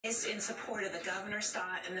voice in support of the governor,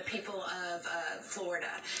 Scott, and the people of Florida.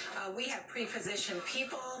 We have pre-positioned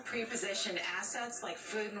people, pre-positioned assets like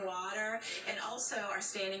food and water, and also are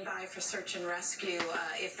standing by for search and rescue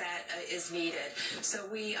if that is needed. So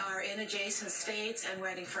we are in adjacent states and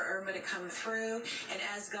waiting for Irma to come through, and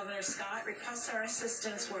as Governor Scott requests our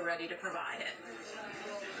assistance, we're ready to provide it.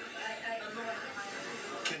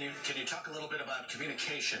 Can you talk a little bit about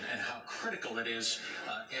communication and how critical it is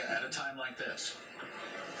at a time like this?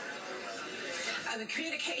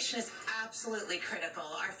 Communication is absolutely critical.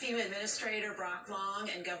 Our FEMA administrator, Brock Long,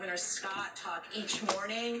 and Governor Scott talk each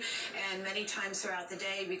morning and many times throughout the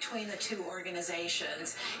day between the two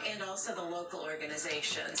organizations and also the local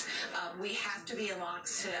organizations. We have to be in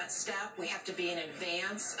lockstep. We have to be in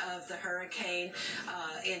advance of the hurricane,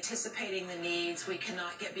 anticipating the needs. We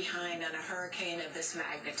cannot get behind on a hurricane of this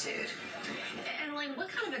magnitude. And Elaine, what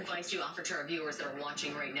kind of advice do you offer to our viewers that are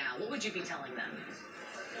watching right now? What would you be telling them?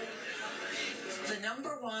 The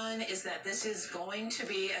number one is that this is going to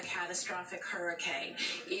be a catastrophic hurricane.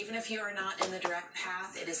 Even if you are not in the direct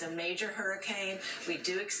path, it is a major hurricane. We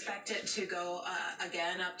do expect it to go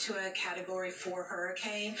again up to a Category 4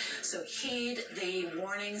 hurricane. So heed the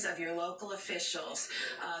warnings of your local officials.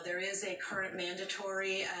 There is a current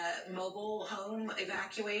mandatory mobile home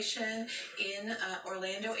evacuation in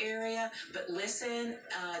Orlando area, but listen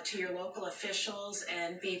to your local officials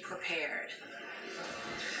and be prepared.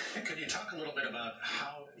 And could you talk a little bit about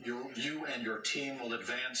how you and your team will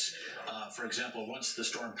advance, for example, once the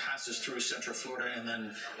storm passes through Central Florida and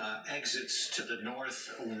then exits to the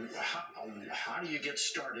north? How do you get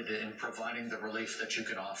started in providing the relief that you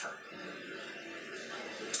can offer?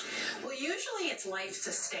 Well, usually it's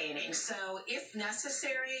life-sustaining, so if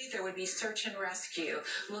necessary, there would be search and rescue,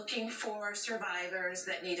 looking for survivors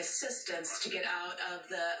that need assistance to get out of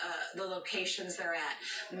the locations they're at.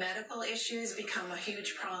 Medical issues become a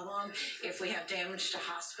huge problem if we have damage to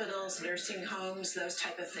hospitals, nursing homes, those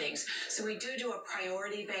type of things. So we do a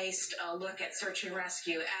priority-based look at search and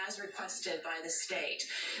rescue as requested by the state.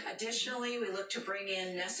 Additionally, we look to bring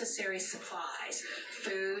in necessary supplies,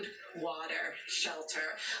 food, water,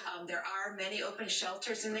 shelter. There are many open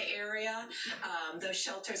shelters in the area. Those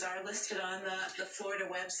shelters are listed on the Florida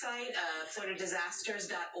website,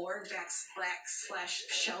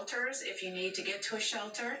 floridadisaster.org/shelters if you need to get to a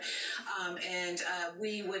shelter. And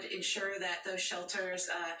we would ensure that those shelters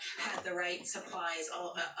had the right supplies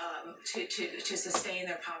to sustain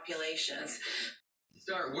their populations.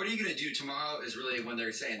 Star, what are you going to do tomorrow is really when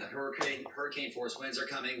they're saying the hurricane force winds are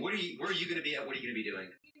coming. Where are you going to be at? What are you going to be doing? I'm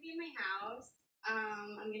going to be in my house.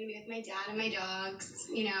 I'm going to be with my dad and my dogs,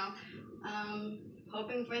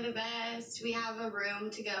 hoping for the best. We have a room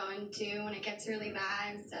to go into when it gets really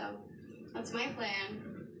bad, so that's my plan.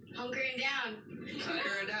 Hunkering down.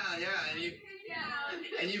 Hunkering down, yeah.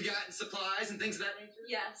 And you've got supplies and things of that nature?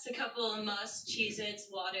 Yes, a couple of Cheez-Its,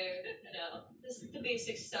 water, just the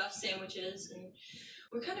basic stuff, sandwiches, and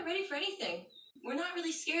we're kind of ready for anything. We're not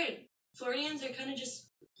really scared. Floridians are kind of just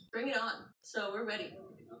bring it on, so we're ready.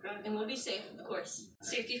 Okay. And we'll be safe, of course.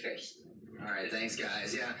 Safety first. All right, thanks,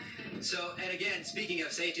 guys. Yeah. So, and again, speaking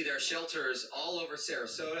of safety, there are shelters all over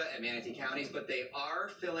Sarasota and Manatee counties, but they are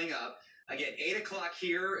filling up. Again, 8 o'clock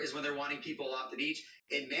here is when they're wanting people off the beach.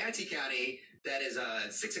 In Manatee County, that is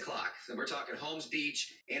 6 o'clock. So we're talking Holmes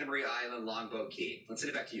Beach, Anna Maria Island, Longboat Key. Let's send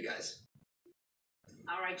it back to you guys.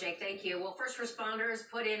 All right, Jake, thank you. Well, first responders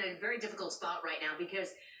put in a very difficult spot right now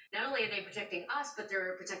because not only are they protecting us, but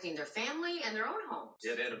they're protecting their family and their own homes.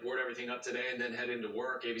 Yeah, they had to board everything up today and then head into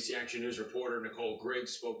work. ABC Action News reporter Nicole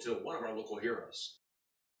Griggs spoke to one of our local heroes.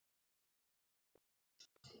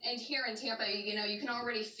 And here in Tampa, you can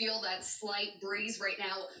already feel that slight breeze right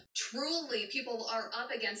now. Truly, people are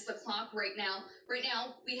up against the clock right now. Right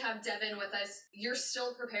now, we have Devin with us. You're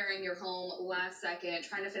still preparing your home last second,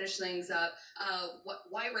 trying to finish things up.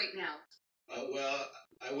 Why right now? Well,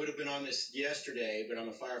 I would have been on this yesterday, but I'm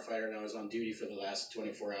a firefighter and I was on duty for the last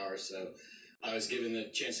 24 hours. So I was given the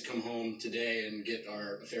chance to come home today and get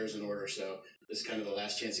our affairs in order. So this is kind of the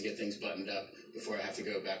last chance to get things buttoned up before I have to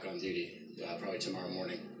go back on duty, probably tomorrow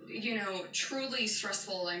morning. Truly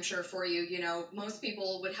stressful, I'm sure, for you. Most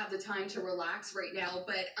people would have the time to relax right now,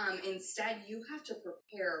 but instead you have to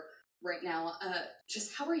prepare right now.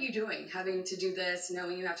 Just how are you doing having to do this,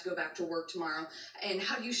 knowing you have to go back to work tomorrow, and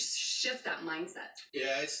how do you shift that mindset?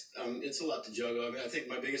 Yeah, it's a lot to juggle. I mean, I think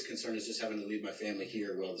my biggest concern is just having to leave my family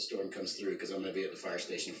here while the storm comes through because I'm going to be at the fire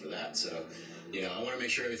station for that. So, I want to make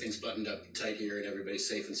sure everything's buttoned up tight here and everybody's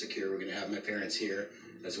safe and secure. We're going to have my parents here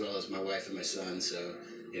as well as my wife and my son. So,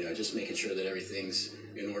 just making sure that everything's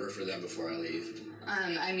in order for them before I leave.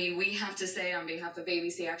 I mean, we have to say on behalf of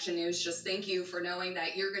ABC Action News, just thank you for knowing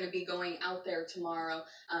that you're going to be going out there tomorrow,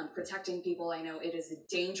 protecting people. I know it is a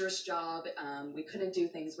dangerous job. We couldn't do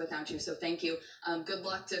things without you, so thank you. Good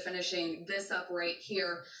luck to finishing this up right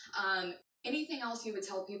here. Anything else you would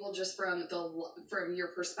tell people just from your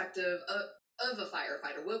perspective of a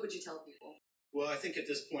firefighter? What would you tell people? Well, I think at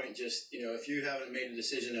this point, just, if you haven't made a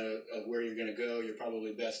decision of where you're going to go, you're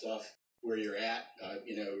probably best off where you're at.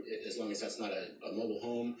 As long as that's not a mobile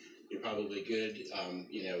home, you're probably good.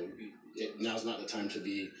 Now's not the time to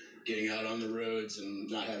be getting out on the roads and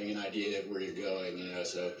not having an idea of where you're going,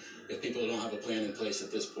 So if people don't have a plan in place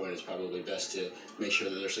at this point, it's probably best to make sure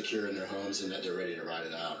that they're secure in their homes and that they're ready to ride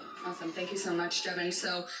it out. Awesome. Thank you so much, Devin.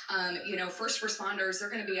 So, first responders,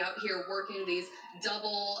 they're going to be out here working these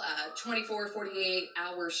double 24,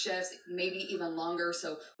 48-hour shifts, maybe even longer.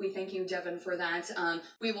 So we thank you, Devin, for that.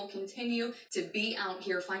 We will continue to be out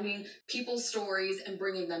here finding people's stories and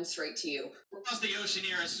bringing them straight to you. Across the ocean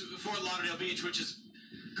here is Fort Lauderdale Beach, which is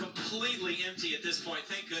completely empty at this point,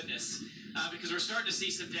 thank goodness, because we're starting to see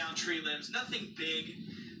some downed tree limbs. Nothing big,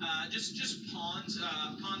 just ponds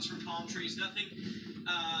from palm trees, nothing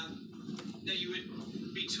that you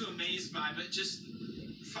would be too amazed by, but just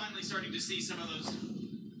finally starting to see some of those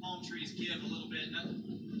palm trees give a little bit.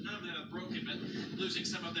 None of them are broken, but losing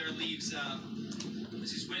some of their leaves.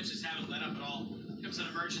 These winches haven't let up at all. Comes an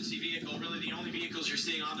emergency vehicle, really the only vehicles you're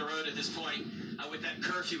seeing on the road at this point, with that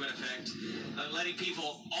curfew in effect, letting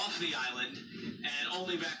people off the island and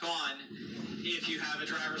only back on if you have a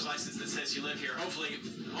driver's license that says you live here. Hopefully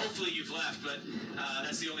you've left, but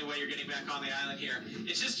that's the only way you're getting back on the island here.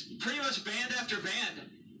 It's just pretty much band after band.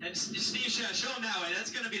 And Steve, show them that way.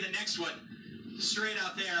 That's going to be the next one, straight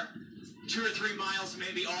out there, 2 or 3 miles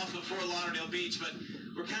maybe off of Fort Lauderdale Beach, but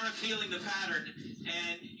we're kind of feeling the pattern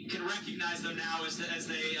and you can recognize them now as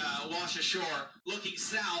they wash ashore. Looking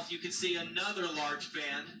south, you can see another large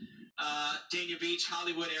band, Dania Beach,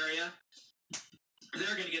 Hollywood area.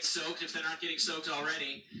 They're going to get soaked if they're not getting soaked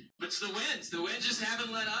already. But it's the winds. The winds just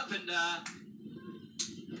haven't let up, and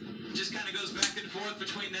just kind of goes back and forth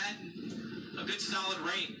between that and a good solid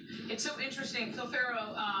rain. It's so interesting. Phil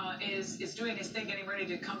Farrow is doing his thing, getting ready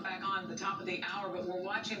to come back on the top of the hour, but we're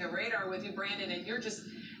watching the radar with you, Brandon, and you're just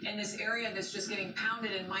in this area that's just getting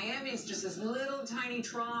pounded, and Miami's just this little tiny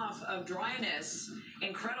trough of dryness.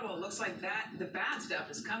 Incredible. It looks like the bad stuff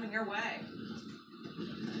is coming your way.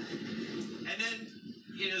 And then,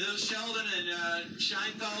 those Sheldon and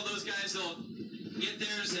Scheinfeld, those guys will get their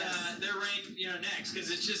rain, next, because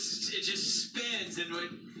it just spins, and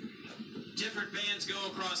different bands go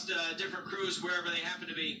across different crews wherever they happen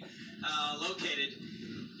to be located.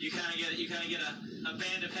 You kind of get a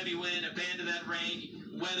band of heavy wind, a band of that rain.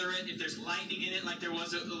 Weather it. If there's lightning in it, like there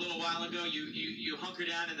was a little while ago, you hunker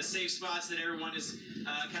down in the safe spots that everyone is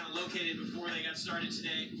kind of located before they got started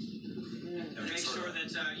today. Make sure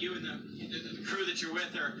that you and the crew that you're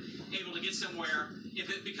with are able to get somewhere if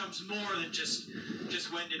it becomes more than just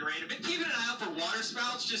wind and rain. I've been keeping an eye out for water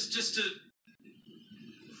spouts, just to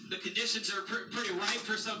the conditions are pretty ripe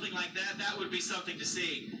for something like that. That would be something to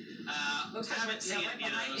see. Haven't seen any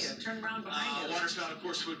of those. Turn around behind you. Water spout, of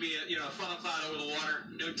course, would be a funnel cloud over the water.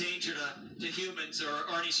 No danger to humans or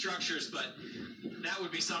any structures, but that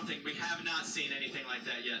would be something. We have not seen anything like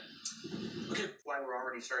that yet. Okay, why we're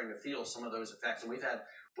already starting to feel some of those effects, and we've had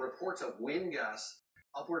reports of wind gusts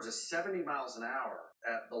upwards of 70 miles an hour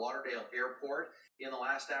at the Lauderdale airport in the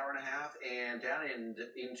last hour and a half, and down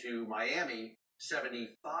into Miami,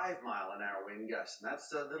 75-mile-an-hour wind gusts. And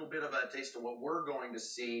that's a little bit of a taste of what we're going to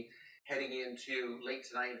see heading into late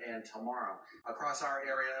tonight and tomorrow. Across our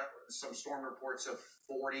area, some storm reports of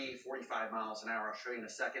 40, 45 miles an hour. I'll show you in a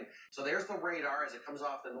second. So there's the radar as it comes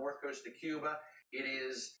off the north coast of Cuba. It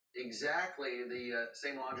is exactly the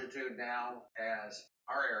same longitude now as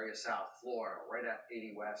our area, South Florida, right at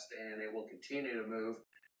 80 west, and it will continue to move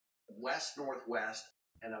west-northwest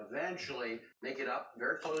and eventually make it up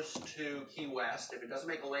very close to Key West. If it doesn't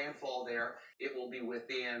make a landfall there, it will be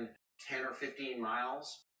within 10 or 15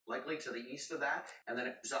 miles, likely to the east of that, and then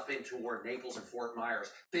it moves up in toward Naples and Fort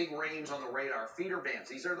Myers. Big rains on the radar. Feeder bands.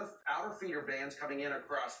 These are the outer feeder bands coming in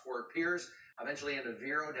across Fort Pierce, eventually into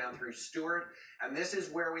Vero, down through Stewart, and this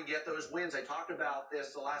is where we get those winds. I talked about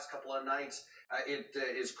this the last couple of nights. It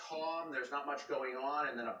is calm, there's not much going on,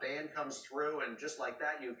 and then a band comes through, and just like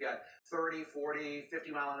that, you've got 30, 40,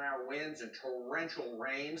 50-mile-an-hour winds and torrential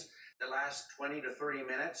rains that last 20 to 30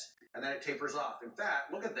 minutes, and then it tapers off. In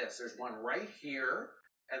fact, look at this. There's one right here,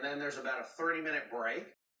 and then there's about a 30-minute break,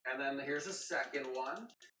 and then here's a second one,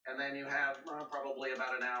 and then you have probably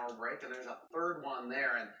about an hour break, and there's a third one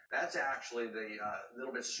there, and that's actually the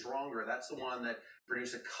little bit stronger. That's the one that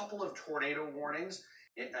produced a couple of tornado warnings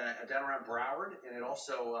down around Broward, and it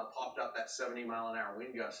also popped up that 70-mile-an-hour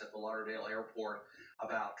wind gust at the Lauderdale Airport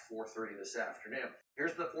about 4:30 this afternoon.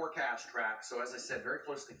 Here's the forecast track. So as I said, very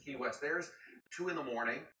close to Key West. There's 2 in the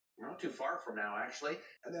morning, not too far from now actually,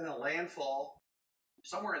 and then a landfall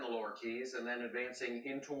somewhere in the lower Keys, and then advancing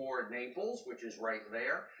in toward Naples, which is right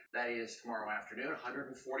there. That is tomorrow afternoon,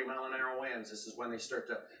 140-mile-an-hour winds. This is when they start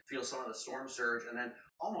to feel some of the storm surge, and then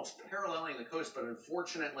almost paralleling the coast, but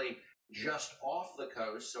unfortunately just off the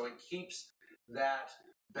coast, so it keeps that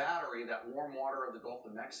battery, that warm water of the Gulf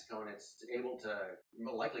of Mexico, and it's able to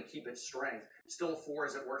likely keep its strength. Still a 4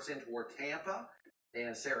 as it works in toward Tampa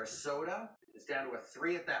and Sarasota. It's down to a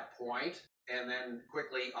 3 at that point, and then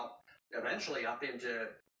quickly up, eventually up into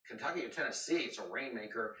Kentucky and Tennessee. It's a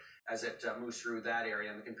rainmaker as it moves through that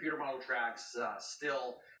area. And the computer model tracks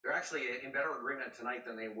still, they're actually in better agreement tonight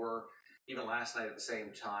than they were even last night at the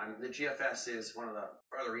same time. The GFS is one of the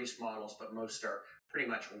farther east models, but most are pretty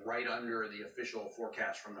much right under the official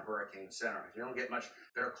forecast from the Hurricane Center. You don't get much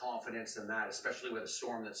better confidence than that, especially with a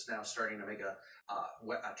storm that's now starting to make a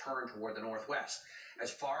turn toward the northwest.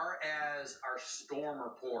 As far as our storm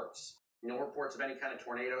reports, no reports of any kind of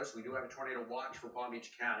tornadoes. We do have a tornado watch for Palm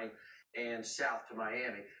Beach County and south to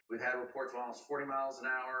Miami. We've had reports of almost 40 miles an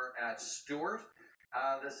hour at Stewart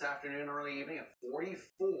this afternoon, early evening at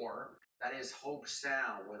 44. That is Hope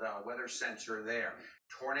Sound with a weather sensor there.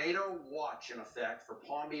 Tornado watch in effect for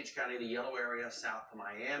Palm Beach County, the yellow area south to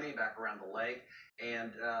Miami, back around the lake.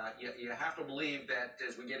 And you have to believe that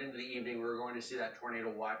as we get into the evening, we're going to see that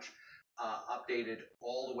tornado watch updated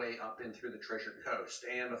all the way up in through the Treasure Coast.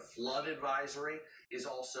 And a flood advisory is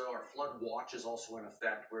also, or flood watch is also in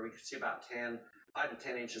effect, where we could see about 5 to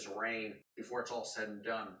 10 inches of rain before it's all said and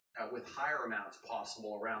done, with higher amounts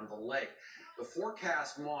possible around the lake. The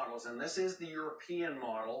forecast models, and this is the European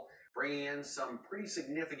model, bringing in some pretty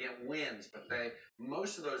significant winds, but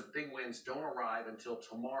most of those big winds don't arrive until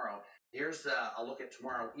tomorrow. Here's a look at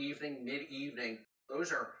tomorrow evening, mid-evening.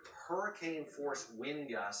 Those are hurricane-force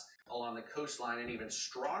wind gusts along the coastline, and even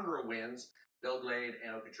stronger winds, Belgrade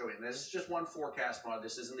and Okeechobee. And this is just one forecast mod.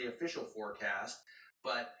 This isn't the official forecast,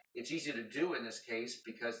 but it's easy to do in this case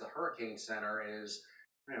because the Hurricane Center is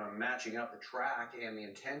matching up the track and the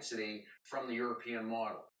intensity from the European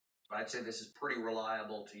model. I'd say this is pretty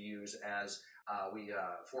reliable to use as we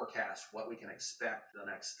forecast what we can expect the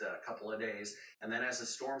next couple of days. And then as the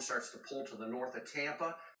storm starts to pull to the north of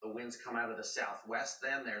Tampa, the winds come out of the southwest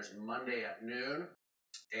then. There's Monday at noon,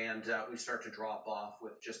 and we start to drop off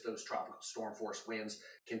with just those tropical storm force winds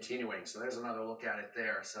continuing. So there's another look at it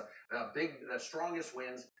there. So the strongest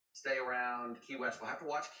winds stay around Key West. We'll have to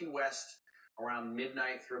watch Key West around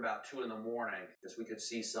midnight through about 2 in the morning because we could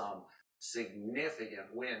see some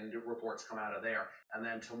significant wind reports come out of there. And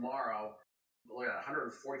then tomorrow, look at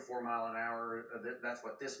 144 mile an hour. That's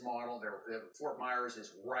what this model, Fort Myers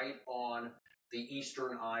is right on the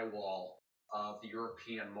eastern eye wall of the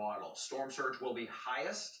European model. Storm surge will be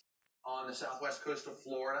highest on the southwest coast of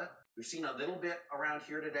Florida. We've seen a little bit around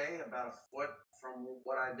here today, about a foot from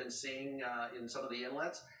what I've been seeing in some of the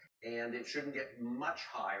inlets. And it shouldn't get much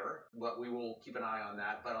higher, but we will keep an eye on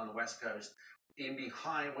that. But on the west coast, in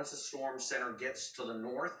behind, once the storm center gets to the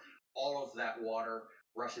north, all of that water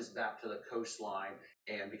rushes back to the coastline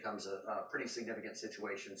and becomes a pretty significant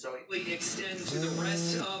situation. So we extend to the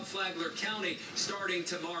rest of Flagler County starting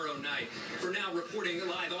tomorrow night. For now, reporting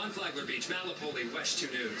live on Flagler Beach, Matt Lapoli, West 2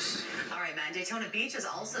 News. All right, Matt. Daytona Beach is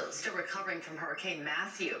also still recovering from Hurricane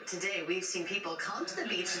Matthew. Today, we've seen people come to the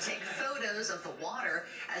beach to take photos of the water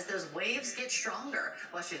as those waves get stronger.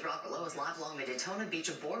 West 2's Robert Lowe is live along the Daytona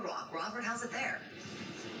Beach boardwalk. Robert, how's it there?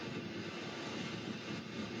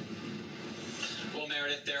 Well,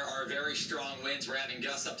 Meredith, there are very strong winds. We're having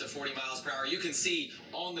gusts up to 40 miles per hour. You can see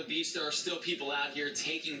on the beach there are still people out here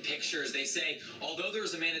taking pictures. They say, although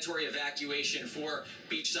there's a mandatory evacuation for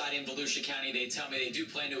beachside in Volusia County, they tell me they do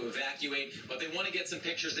plan to evacuate, but they want to get some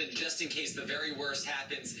pictures in just in case the very worst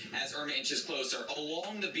happens as Irma inches closer.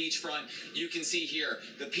 Along the beachfront, you can see here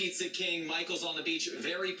the Pizza King, Michael's on the beach,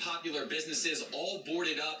 very popular businesses all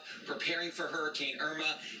boarded up, preparing for Hurricane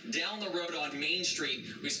Irma. Down the road on Main Street,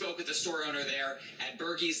 we spoke with the store owner there at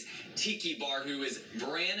Bergie's Tiki Bar, who is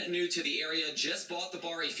brand new to the area, just bought the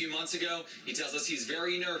bar a few months ago. He tells us he's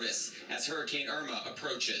very nervous as Hurricane Irma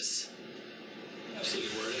approaches.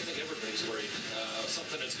 Absolutely worried. I think everybody's worried.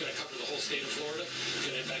 Something that's going to cover the whole state of Florida,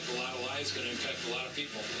 going to impact a lot of lives, going to impact a lot of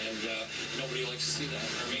people, and nobody likes to see that.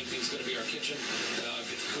 Our main thing is going to be our kitchen,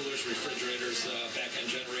 get the coolers, refrigerators, back-end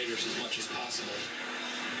generators as much as possible.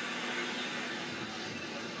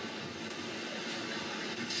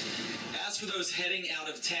 As for those heading out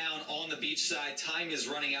of town on the beach side, time is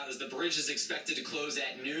running out as the bridge is expected to close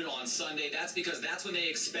at noon on Sunday. That's because that's when they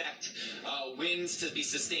expect winds to be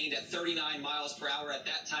sustained at 39 miles per hour. At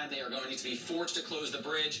that time, they are going to be forced to close the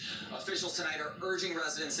bridge. Officials tonight are urging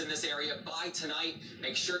residents in this area by tonight,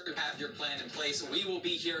 make sure to have your plan in place. We will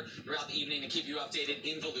be here throughout the evening to keep you updated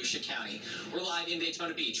in Volusia County. We're live in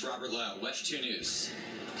Daytona Beach. Robert Lowe, West 2 News.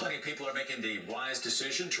 Plenty of people are making the wise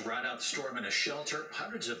decision to ride out the storm in a shelter.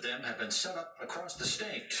 Hundreds of them have been set up across the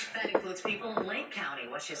state. That includes people in Lake County.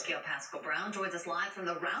 West 2's Gail Pascal Brown joins us live from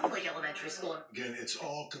the Round Lake Elementary School. Again, it's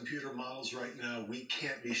all computer models right now. We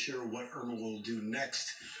can't be sure what Irma will do next.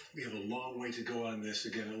 We have a long way to go on this.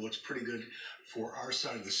 Again, it looks pretty good for our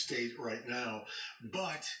side of the state right now.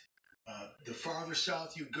 But the farther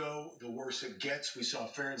south you go, the worse it gets. We saw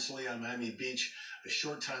fair and Slee on Miami Beach a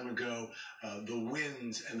short time ago. The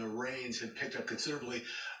winds and the rains had picked up considerably.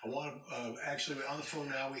 I want to actually, on the phone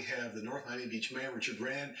now, we have the North Miami Beach Mayor, Richard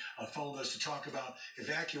Rand, on the phone with us to talk about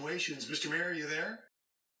evacuations. Mr. Mayor, are you there?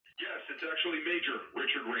 Yes, it's actually Major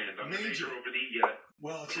Richard Rand. I'm the major over the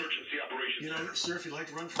emergency operations. You know, sir, if you'd like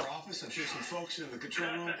to run for office, I'm sure some folks in the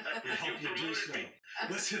control room will help you do so.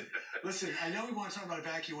 Listen, I know we want to talk about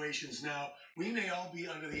evacuations now. We may all be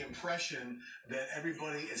under the impression that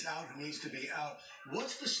everybody is out who needs to be out.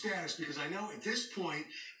 What's the status? Because I know at this point,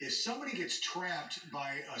 if somebody gets trapped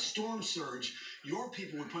by a storm surge, your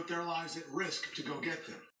people would put their lives at risk to go get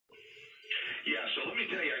them. Yeah, so let me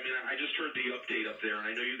tell you, I mean, I just heard the update up there, and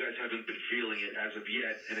I know you guys haven't been feeling it as of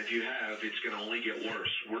yet, and if you have, it's going to only get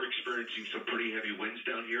worse. We're experiencing some pretty heavy winds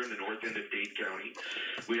down here in the north end of Dade County.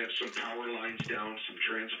 We have some power lines down, some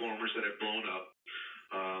transformers that have blown up.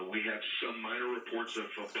 We have some minor reports of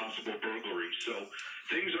possible burglary. So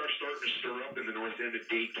things are starting to stir up in the north end of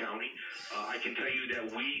Dade County. I can tell you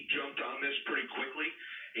that we jumped on this pretty quickly.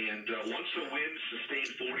 And once the winds sustain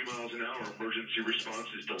 40 miles an hour, emergency response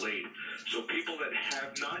is delayed. So people that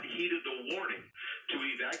have not heeded the warning to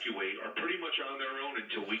evacuate are pretty much on their own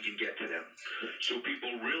until we can get to them. So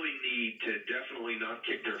people really need to definitely not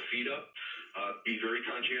kick their feet up, be very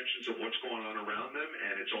conscientious of what's going on around them,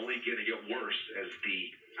 and it's only going to get worse as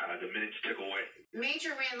the minutes tick away. Major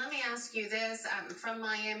Rand, let me ask you this. I'm from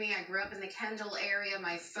Miami. I grew up in the Kendall area.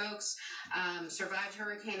 My folks survived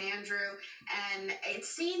Hurricane Andrew. And it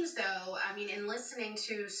seems, though, I mean, in listening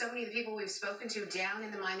to so many of the people we've spoken to down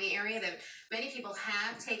in the Miami area, that many people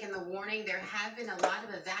have taken the warning. There have been a lot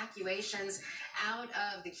of evacuations out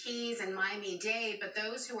of the Keys and Miami-Dade, but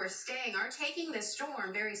those who are staying are taking this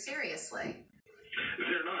storm very seriously.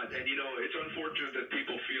 They're not. And, you know, it's unfortunate that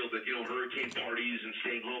people feel that, you know, hurricane parties and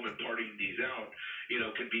staying home and partying these out, you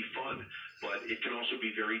know, can be fun, but it can also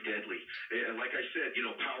be very deadly. And like I said, you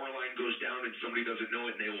know, power line goes down and somebody doesn't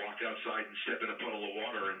know it and they walk outside and step in a puddle of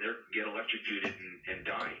water and they get electrocuted and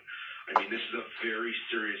die. I mean, this is a very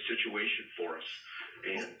serious situation for us.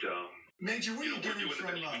 And, Major, what are you getting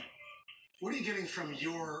from... What are you getting from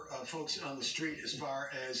your folks on the street as far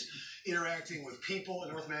as interacting with people in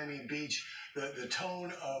North Miami Beach? The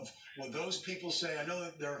tone of what those people say. I know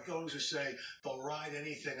that there are those who say they'll ride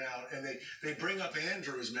anything out, and they bring up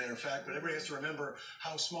Andrew as a matter of fact, but everybody has to remember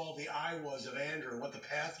how small the eye was of Andrew, what the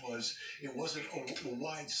path was. It wasn't a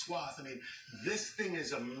wide swath. I mean, this thing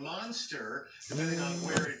is a monster, depending on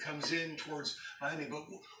where it comes in towards Miami. But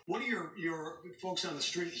what are your folks on the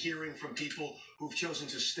street hearing from people who've chosen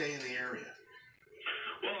to stay in the area?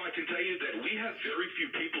 Well, I can tell you that we have very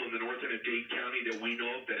few people in the north end of Dade County that we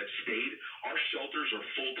know of that have stayed. Our shelters are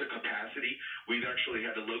full to capacity. We've actually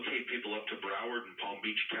had to locate people up to Broward and Palm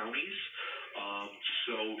Beach counties.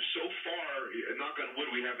 So far, knock on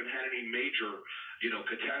wood, we haven't had any major, you know,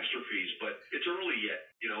 catastrophes, but it's early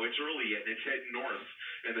yet. You know, it's early yet, and it's heading north,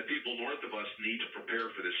 and the people north of us need to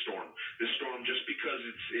prepare for this storm. This storm, just because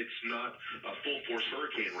it's not a full-force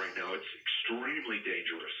hurricane right now, it's extremely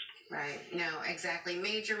dangerous. Right. No, exactly.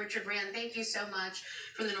 Major Richard Rand, thank you so much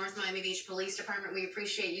from the North Miami Beach Police Department. We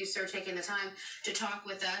appreciate you, sir, taking the time to talk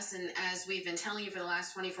with us. And as we've been telling you for the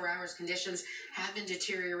last 24 hours, conditions have been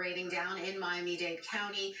deteriorating down in Miami-Dade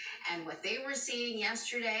County. And what they were seeing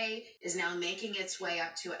yesterday is now making its way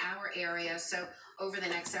up to our area. So over the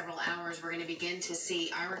next several hours, we're going to begin to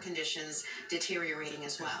see our conditions deteriorating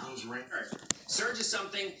as well. Surge is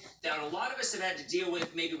something that a lot of us have had to deal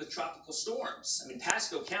with, maybe with tropical storms. I mean,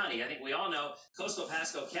 Pasco County, I think we all know, coastal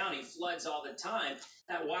Pasco County floods all the time.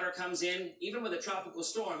 That water comes in, even with a tropical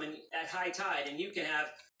storm and at high tide, and you can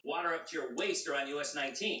have water up to your waist around US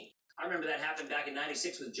 19. I remember that happened back in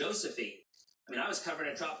 '96 with Josephine. I mean, I was covering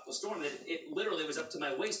a tropical storm that it literally was up to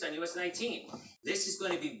my waist on US 19. This is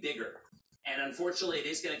going to be bigger. And unfortunately, it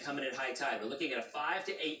is going to come in at high tide. We're looking at a 5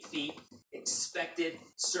 to 8 feet expected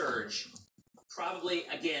surge. Probably,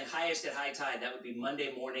 again, highest at high tide. That would be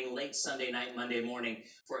Monday morning, late Sunday night, Monday morning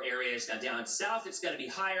for areas. Now, down south, it's going to be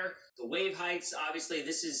higher. The wave heights, obviously,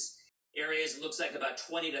 this is areas, it looks like about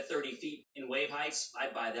 20 to 30 feet in wave heights.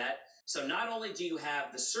 I buy that. So not only do you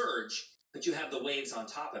have the surge, but you have the waves on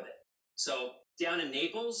top of it. So down in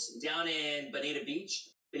Naples, down in Bonita Beach,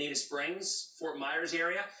 Bonita Springs, Fort Myers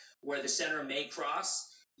area, where the center may cross,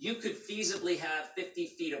 you could feasibly have 50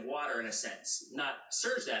 feet of water in a sense. Not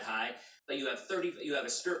surge that high, but you have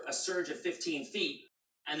a surge of 15 feet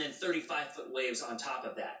and then 35-foot waves on top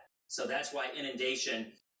of that. So that's why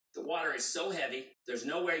inundation, the water is so heavy, there's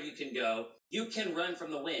nowhere you can go. You can run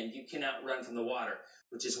from the wind, you cannot run from the water,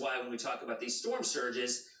 which is why when we talk about these storm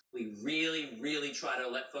surges, we really, really try to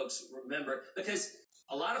let folks remember, because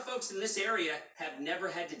a lot of folks in this area have never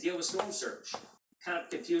had to deal with storm surge. Kind of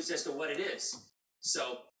confused as to what it is.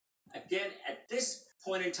 So again, at this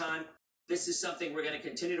point in time, this is something we're going to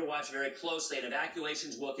continue to watch very closely, and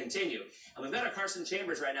evacuations will continue. And we've got our Carson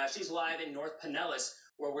Chambers right now. She's live in North Pinellas,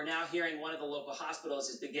 where we're now hearing one of the local hospitals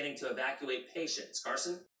is beginning to evacuate patients.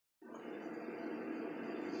 Carson?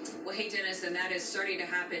 Well, hey, Dennis, and that is starting to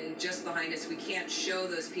happen just behind us. We can't show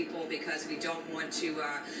those people because we don't want to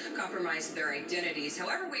compromise their identities.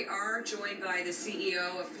 However, we are joined by the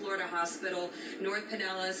CEO of Florida Hospital, North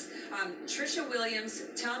Pinellas. Tricia Williams,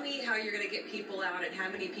 tell me how you're going to get people out and how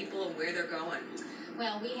many people and where they're going.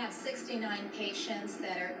 Well, we have 69 patients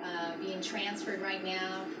that are being transferred right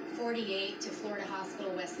now, 48 to Florida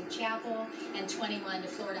Hospital Wesley Chapel, and 21 to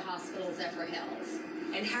Florida Hospital Zephyr Hills.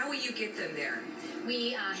 And how will you get them there?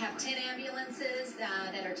 We have 10 ambulances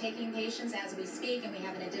that are taking patients as we speak, and we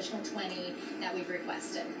have an additional 20 that we've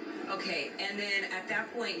requested. Okay, and then at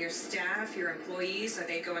that point, your staff, your employees, are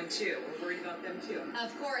they going too? We're worried about them too.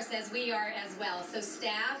 Of course, as we are as well. So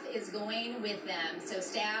staff is going with them. So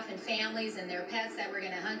staff and families and their pets that we're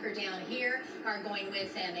going to hunker down here are going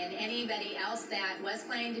with them. And anybody else that was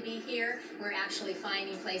planning to be here, we're actually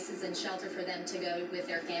finding places and shelter for them to go with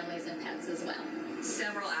their families and pets as well.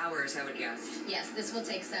 Several hours, I would guess. Yes, this will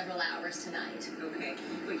take several hours tonight. Okay,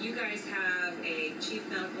 but you guys have a chief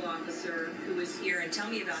medical officer who is here, and tell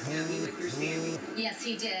me about him. He with your Sandy. Yes,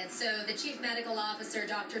 he did. So the chief medical officer,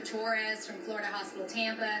 Dr. Torres from Florida Hospital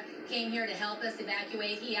Tampa, came here to help us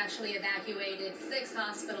evacuate. He actually evacuated 6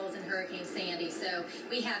 hospitals in Hurricane Sandy. So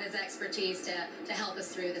we have his expertise to help us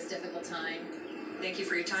through this difficult time. Thank you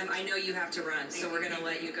for your time. I know you have to run, so we're going to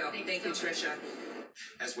let you go. Thank you, Tricia.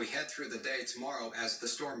 As we head through the day tomorrow, as the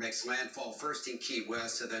storm makes landfall first in Key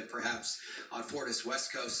West and then perhaps on Florida's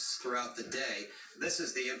west coast throughout the day, this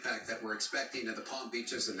is the impact that we're expecting in the Palm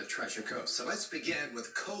Beaches and the Treasure Coast. So let's begin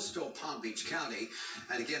with coastal Palm Beach County.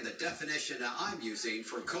 And again, the definition that I'm using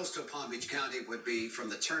for coastal Palm Beach County would be from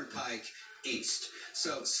the Turnpike east.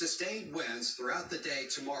 So sustained winds throughout the day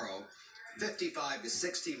tomorrow, 55 to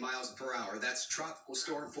 60 miles per hour. That's tropical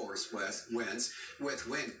storm force winds with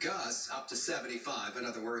wind gusts up to 75. In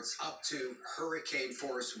other words, up to hurricane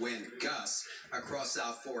force wind gusts across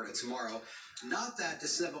South Florida tomorrow. Not that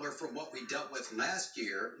dissimilar from what we dealt with last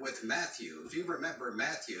year with Matthew. If you remember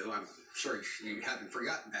Matthew, I'm sure you haven't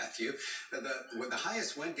forgotten Matthew. The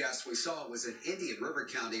highest wind gust we saw was in Indian River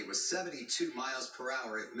County. It was 72 miles per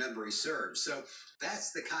hour if memory serves. So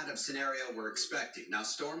that's the kind of scenario we're expecting. Now,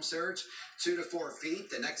 storm surge, 2 to 4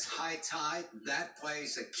 feet. The next high tide, that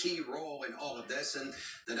plays a key role in all of this. And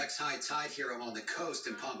the next high tide here along the coast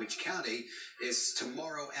in Palm Beach County is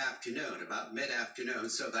tomorrow afternoon, about mid-afternoon.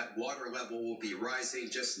 So that water level will be rising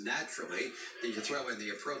just naturally. Then you throw in the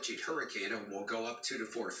approaching hurricane, it will go up 2 to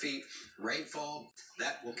 4 feet. Rainfall,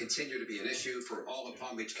 that will continue to be an issue for all of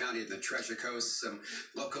Palm Beach County and the Treasure Coast. Some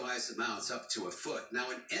localized amounts up to a foot. Now,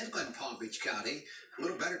 in inland Palm Beach County, a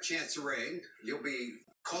little better chance of rain. You'll be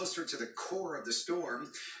closer to the core of the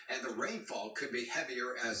storm, and the rainfall could be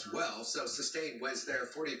heavier as well. So sustained winds there,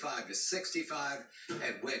 45 to 65,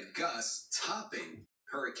 and wind gusts topping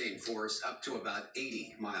hurricane force up to about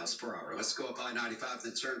 80 miles per hour. Let's go up I-95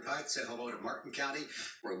 the Turnpike. Say hello to Martin County,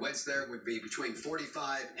 where winds there would be between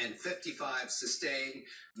 45 and 55 sustained.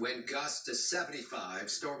 Wind gusts to 75.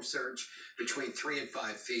 Storm surge between 3 and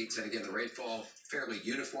 5 feet. And again, the rainfall fairly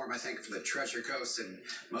uniform, I think, for the Treasure Coast and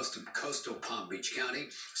most of coastal Palm Beach County.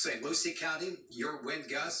 St. Lucie County, your wind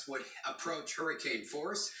gusts would approach hurricane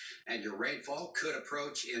force, and your rainfall could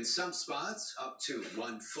approach in some spots up to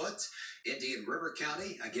 1 foot. Indian River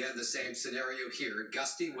County, again, the same scenario here.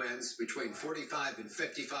 Gusty winds between 45 and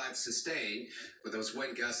 55 sustained, with those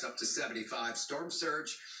wind gusts up to 75. Storm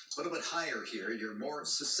surge a little bit higher here. You're more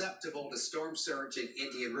susceptible to storm surge in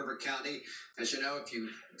Indian River County. As you know, if you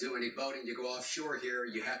do any boating, you go offshore here,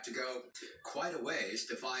 you have to go quite a ways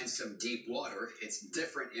to find some deep water. It's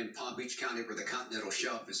different in Palm Beach County, where the continental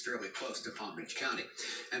shelf is fairly close to Palm Beach County.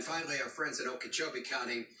 And finally, our friends in Okeechobee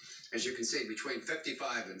County, as you can see, between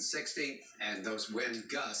 55 and 60, and those wind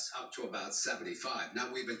gusts up to about 75. Now,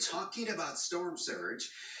 we've been talking about storm surge,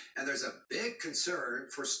 and there's a big concern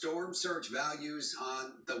for storm surge values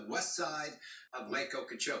on the west side of Lake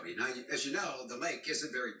Okeechobee. Now, as you know, the lake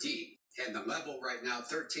isn't very deep, and the level right now,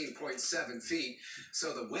 13.7 feet.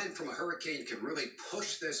 So the wind from a hurricane can really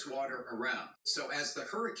push this water around. So as the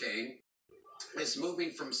hurricane is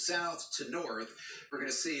moving from south to north, we're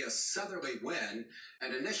going to see a southerly wind,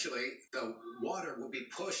 and initially the water will be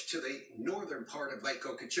pushed to the northern part of Lake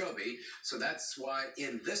Okeechobee. So that's why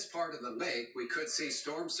in this part of the lake we could see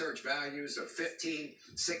storm surge values of 15,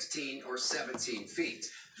 16, or 17 feet.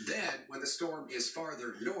 Then, when the storm is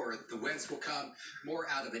farther north, the winds will come more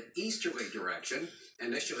out of an easterly direction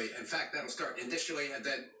initially. In fact, that'll start initially, and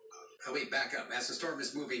then back up. As the storm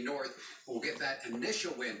is moving north, we'll get that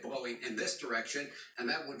initial wind blowing in this direction, and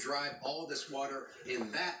that will drive all of this water in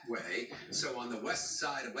that way. So on the west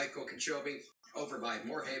side of Lake Okeechobee, over by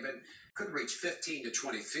Moorhaven, could reach 15 to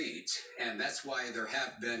 20 feet, and that's why there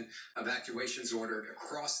have been evacuations ordered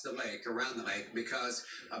across the lake, around the lake, because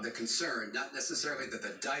of the concern, not necessarily that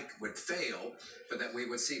the dike would fail, but that we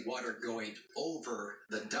would see water going over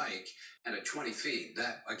the dike, and at 20 feet,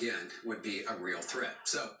 that, again, would be a real threat.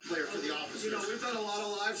 So, Clear for the officers. You know, we've done a lot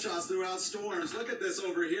of live shots throughout storms. Look at this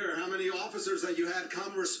over here. How many officers that you had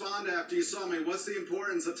come respond after you saw me? What's the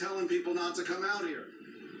importance of telling people not to come out here?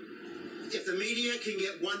 If the media can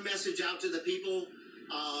get one message out to the people,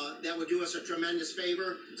 that would do us a tremendous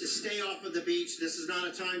favor to stay off of the beach. This is not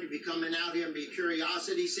a time to be coming out here and be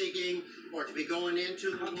curiosity seeking or to be going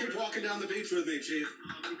into. I'll keep walking down the beach with me, Chief.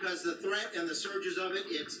 Because the threat and the surges of it,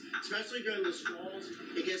 it's especially during the squalls,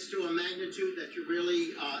 it gets to a magnitude that you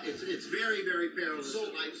really, it's very, very perilous. So,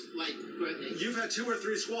 you've had 2 or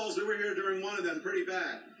 3 squalls. We were here during one of them, pretty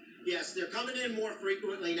bad. Yes, they're coming in more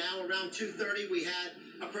frequently now. Around 2:30, we had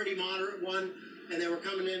a pretty moderate one, and they were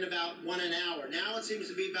coming in about 1 an hour. Now it seems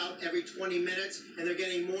to be about every 20 minutes, and they're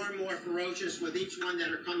getting more and more ferocious with each one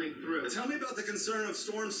that are coming through. Tell me about the concern of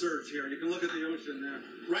storm surge here. You can look at the ocean there.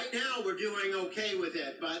 Right now, we're doing okay with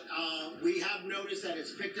it, but we have noticed that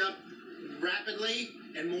it's picked up rapidly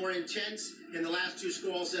and more intense in the last 2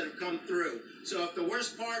 squalls that have come through. So if the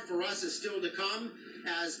worst part for us is still to come,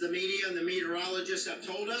 as the media and the meteorologists have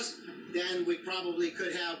told us, then we probably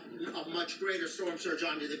could have a much greater storm surge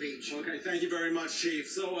onto the beach. Okay, thank you very much, Chief.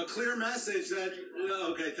 So a clear message that,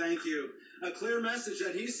 okay, thank you. A clear message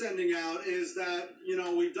that he's sending out is that, you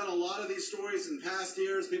know, we've done a lot of these stories in past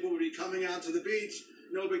years. People would be coming out to the beach.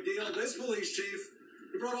 No big deal. This police chief,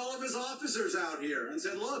 he brought all of his officers out here and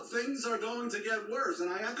said, look, things are going to get worse.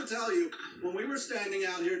 And I have to tell you, when we were standing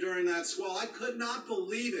out here during that squall, I could not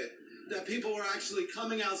believe it that people were actually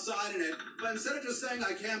coming outside in it. But instead of just saying,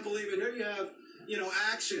 I can't believe it, here you have, you know,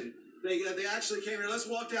 action. They actually came here. Let's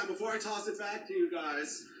walk down. Before I toss it back to you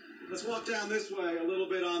guys, let's walk down this way a little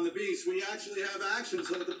bit on the beach. We actually have action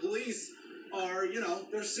so that the police are, you know,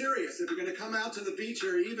 they're serious. If you're going to come out to the beach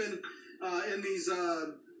here, even in these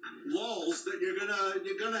lulls, that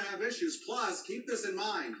you're gonna have issues. Plus, keep this in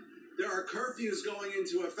mind. There are curfews going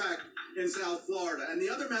into effect in South Florida. And the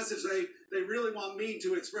other message they really want me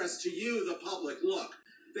to express to you, the public, look,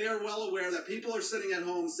 they are well aware that people are sitting at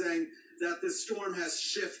home saying that this storm has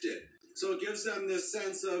shifted. So it gives them this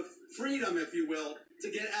sense of freedom, if you will, to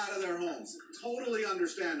get out of their homes. Totally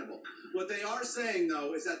understandable. What they are saying,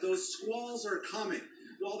 though, is that those squalls are coming.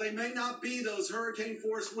 While they may not be those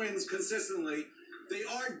hurricane-force winds consistently, they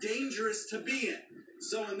are dangerous to be in.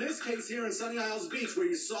 So in this case here in Sunny Isles Beach, where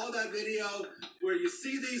you saw that video, where you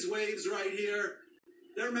see these waves right here,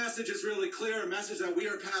 their message is really clear, a message that we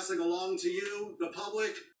are passing along to you, the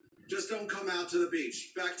public. Just don't come out to the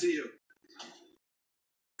beach. Back to you.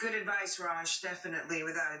 Good advice, Raj, definitely,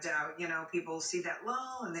 without a doubt. You know, people see that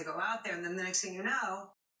lull and they go out there, and then the next thing you know,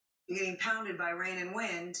 you're getting pounded by rain and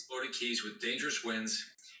wind. Florida Keys with dangerous winds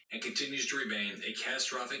and continues to remain a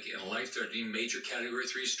catastrophic and life-threatening major Category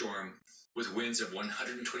 3 storm with winds of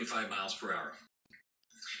 125 miles per hour.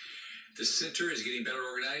 The center is getting better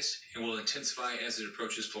organized and will intensify as it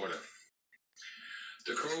approaches Florida.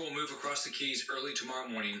 The core will move across the Keys early tomorrow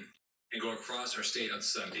morning and go across our state on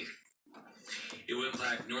Sunday. It will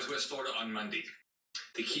impact northwest Florida on Monday.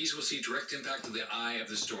 The Keys will see direct impact of the eye of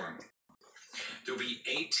the storm. There will be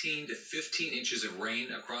 18 to 15 inches of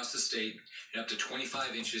rain across the state and up to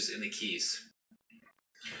 25 inches in the Keys.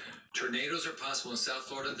 Tornadoes are possible in South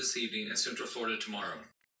Florida this evening and Central Florida tomorrow.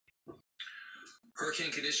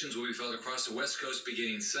 Hurricane conditions will be felt across the West Coast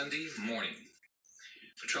beginning Sunday morning.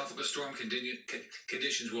 The tropical storm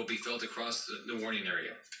conditions will be felt across the warning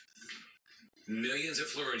area. Millions of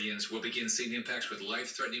Floridians will begin seeing impacts with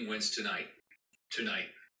life-threatening winds tonight.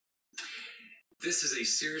 This is a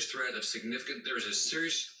serious threat of significant. There is a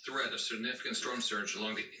serious threat of significant storm surge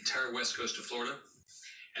along the entire west coast of Florida,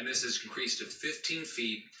 and this has increased to 15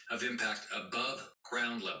 feet of impact above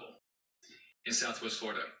ground level in Southwest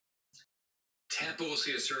Florida. Tampa will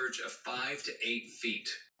see a surge of 5 to 8 feet.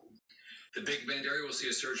 The Big Bend area will see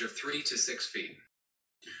a surge of 3 to 6 feet.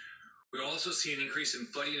 We'll also see an increase in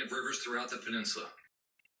flooding of rivers throughout the peninsula.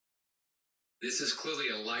 This is clearly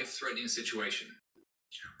a life-threatening situation.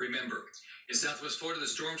 Remember, in Southwest Florida, the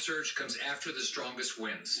storm surge comes after the strongest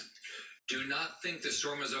winds. Do not think the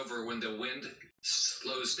storm is over when the wind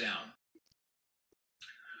slows down.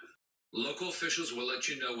 Local officials will let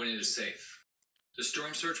you know when it is safe. The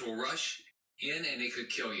storm surge will rush in and it could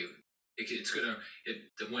kill you.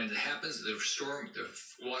 When it happens, the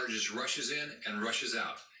water just rushes in and rushes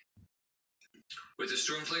out. With the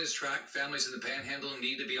storm's latest track, families in the Panhandle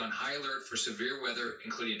need to be on high alert for severe weather,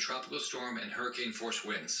 including tropical storm and hurricane-force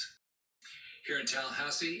winds. Here in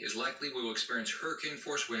Tallahassee, it's likely we will experience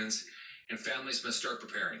hurricane-force winds, and families must start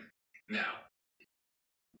preparing now.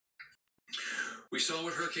 We saw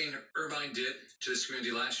what Hurricane Irma did to this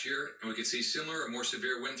community last year, and we could see similar or more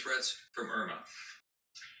severe wind threats from Irma.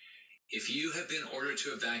 If you have been ordered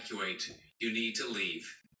to evacuate, you need to leave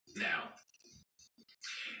now.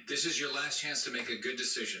 This is your last chance to make a good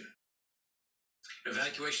decision.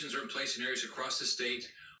 Evacuations are in place in areas across the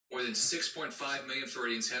state. More than 6.5 million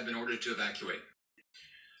Floridians have been ordered to evacuate.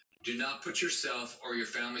 Do not put yourself or your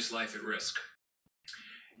family's life at risk.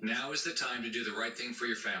 Now is the time to do the right thing for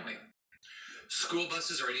your family. School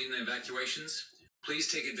buses are needing evacuations. Please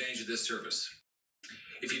take advantage of this service.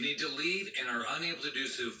 If you need to leave and are unable to do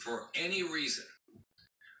so for any reason,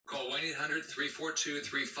 call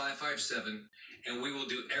 1-800-342-3557 and we will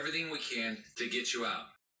do everything we can to get you out.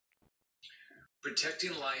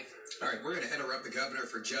 Protecting life. All right, we're going to interrupt the governor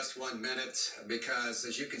for just 1 minute because,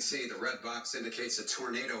 as you can see, the red box indicates a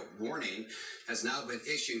tornado warning has now been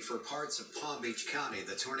issued for parts of Palm Beach County.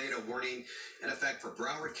 The tornado warning in effect for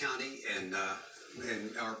Broward County and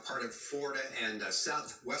our part of Florida and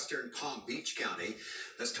southwestern Palm Beach County.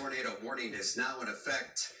 This tornado warning is now in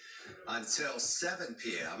effect until 7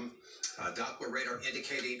 p.m. Doppler radar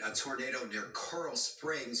indicating a tornado near Coral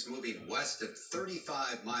Springs moving west at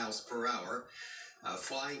 35 miles per hour.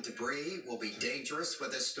 Flying debris will be dangerous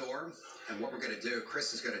with this storm. And what we're going to do,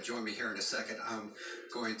 Chris is going to join me here in a second. I'm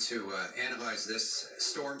going to analyze this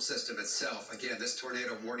storm system itself. Again, this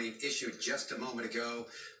tornado warning issued just a moment ago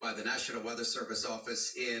by the National Weather Service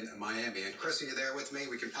office in Miami. And Chris, are you there with me?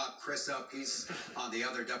 We can pop Chris up. He's on the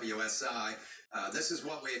other WSI. This is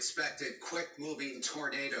what we expected, quick-moving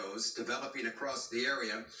tornadoes developing across the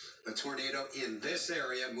area. The tornado in this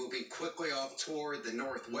area moving quickly off toward the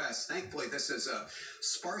northwest. Thankfully, this is a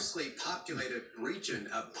sparsely populated region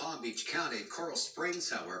of Palm Beach County. Coral Springs,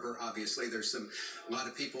 however, obviously there's a lot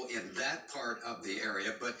of people in that part of the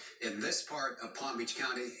area. But in this part of Palm Beach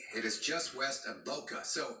County, it is just west of Boca.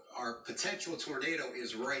 So our potential tornado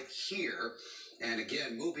is right here. And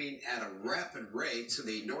again, moving at a rapid rate to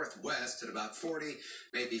the northwest at about 40,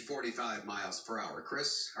 maybe 45 miles per hour.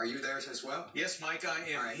 Chris, are you there as well? Yes, Mike, I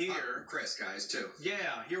am here. Chris, guys, too.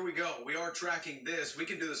 Yeah, here we go. We are tracking this. We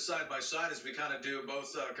can do this side by side as we kind of do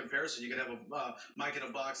both comparison. You can have a mic in a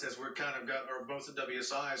box as we're kind of got or both the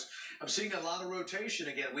WSIs. I'm seeing a lot of rotation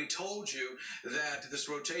again. We told you that this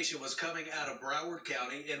rotation was coming out of Broward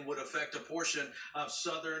County and would affect a portion of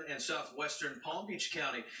southern and southwestern Palm Beach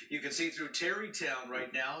County. You can see through Terrytown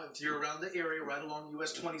right now. If you're around the area right along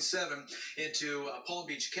US 27 into Palm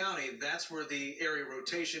Beach County, that's where the area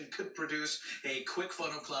rotation could produce a quick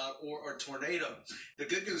funnel cloud or a tornado. The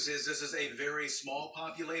good news is this is a very small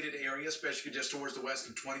populated area, especially just towards the west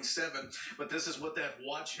of 27. But this is what that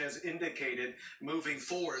watch has indicated moving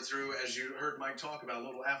forward through, as you heard Mike talk about, a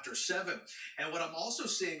little after 7. And what I'm also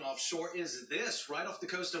seeing offshore is this, right off the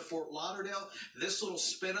coast of Fort Lauderdale, this little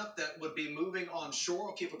spin up that would be moving on shore.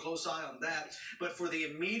 I'll keep a close eye on that. But for the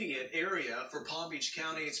immediate area for Palm Beach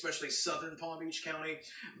County, especially southern Palm Beach County,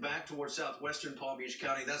 back towards southwestern Palm Beach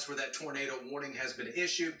County, that's where that tornado warning has been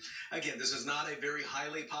issued. Again, this is not a very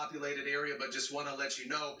highly populated area, but just want to let you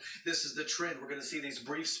know this is the trend. We're going to see these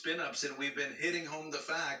brief spin-ups, and we've been hitting home the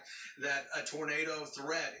fact that a tornado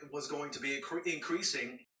threat was going to be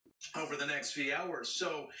increasing over the next few hours.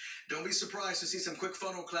 So don't be surprised to see some quick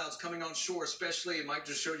funnel clouds coming on shore, especially, Mike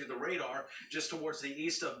just showed you the radar, just towards the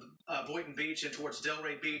east of Boynton Beach and towards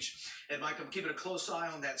Delray Beach. And Mike, I'm keeping a close eye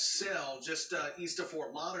on that cell just east of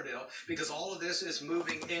Fort Lauderdale, because all of this is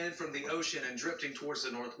moving in from the ocean and drifting towards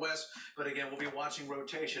the northwest. But again, we'll be watching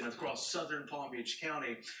rotation across southern Palm Beach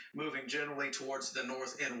County, moving generally towards the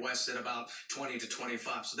north and west at about 20 to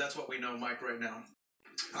 25. So that's what we know, Mike, right now.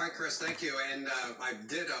 All right, Chris, thank you. And I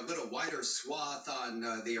did a little wider swath on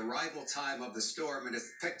the arrival time of the storm, and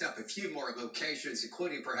it's picked up a few more locations,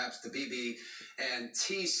 including perhaps the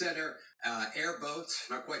BB&T Center, airboat,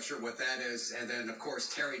 not quite sure what that is, and then, of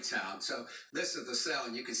course, Terrytown. So this is the cell,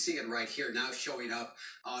 and you can see it right here now showing up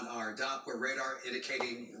on our Doppler radar,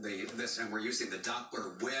 indicating this, and we're using the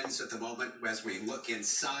Doppler winds at the moment as we look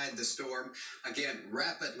inside the storm. Again,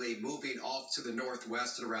 rapidly moving off to the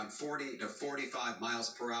northwest at around 40 to 45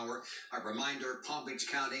 miles per hour. A reminder, Palm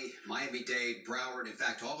Beach County, Miami-Dade, Broward, in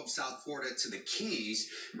fact, all of South Florida to the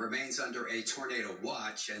Keys remains under a tornado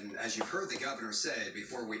watch. And as you heard the governor say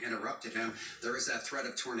before we interrupted him, there is that threat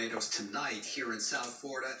of tornadoes tonight here in South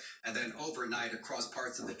Florida, and then overnight across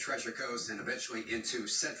parts of the Treasure Coast and eventually into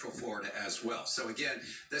Central Florida as well. So again,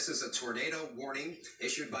 this is a tornado warning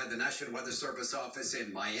issued by the National Weather Service office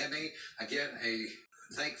in Miami. Again, a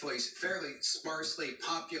thankfully fairly sparsely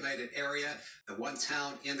populated area. The one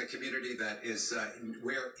town in the community that is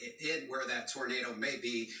where that tornado may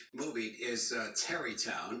be moving is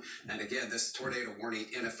Terrytown. And again, this tornado warning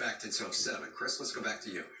in effect until 7. Chris, let's go back to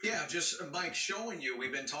you. Yeah, just Mike showing you,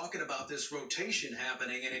 we've been talking about this rotation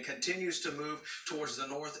happening, and it continues to move towards the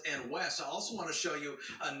north and west. I also want to show you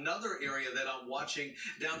another area that I'm watching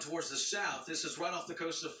down towards the south. This is right off the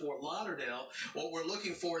coast of Fort Lauderdale. What we're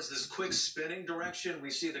looking for is this quick spinning direction. We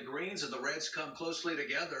see the greens and the reds come closely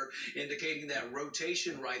together, indicating that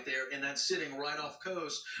rotation right there, and that's sitting right off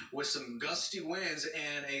coast with some gusty winds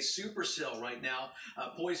and a supercell right now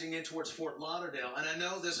poising in towards Fort Lauderdale. And I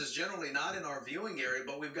know this is generally not in our viewing area,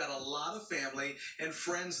 but we've got a lot of family and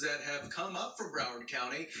friends that have come up from Broward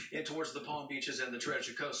County and towards the Palm Beaches and the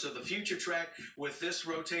Treasure Coast. So the future track with this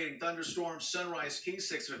rotating thunderstorm: Sunrise Key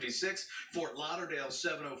 656, Fort Lauderdale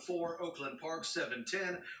 704, Oakland Park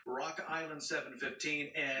 710, Rock Island 715,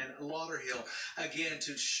 and Lauderhill. Again,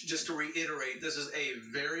 just to reiterate, this is a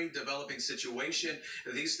very developing situation.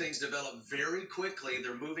 These things develop very quickly.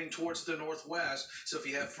 They're moving towards the northwest. So if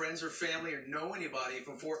you have friends or family or know anybody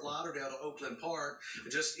from Fort Lauderdale to Oakland Park,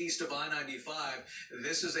 just east of I-95,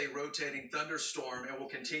 this is a rotating thunderstorm, and we'll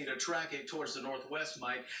continue to track it towards the northwest,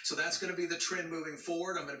 Mike. So that's going to be the trend moving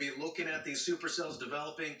forward. I'm going to be looking at these supercells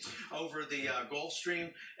developing over the Gulf Stream,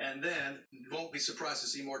 and then won't be surprised to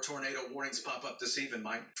see more tornado warnings pop up this evening,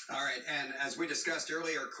 Mike. All right, and as we discussed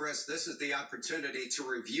earlier, Chris, this is the opportunity to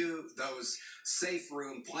review those safe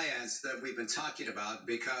room plans that we've been talking about,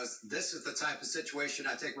 because this is the type of situation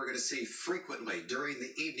I think we're going to see frequently during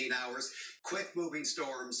the evening hours. Quick moving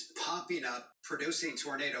storms popping up, producing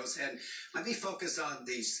tornadoes. And let me focus on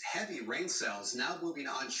these heavy rain cells now moving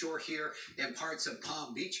onshore here in parts of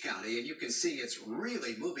Palm Beach County. And you can see it's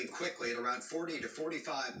really moving quickly at around 40 to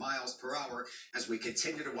 45 miles per hour as we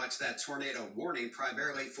continue to watch that tornado warning,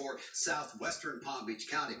 primarily for southwestern Palm Beach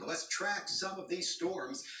County. But let's track some of these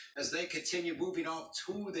storms as they continue moving off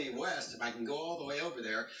to the west. If I can go all the way over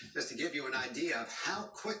there, just to give you an idea of how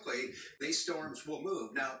quickly these storms will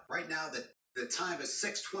move. Now, right now, the time is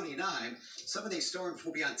 6:29. Some of these storms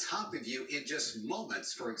will be on top of you in just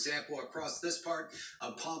moments. For example, across this part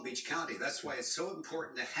of Palm Beach County. That's why it's so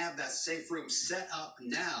important to have that safe room set up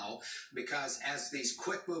now, because as these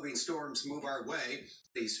quick moving storms move our way,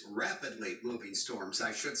 these rapidly moving storms,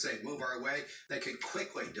 I should say, move our way, they could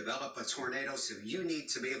quickly develop a tornado. So you need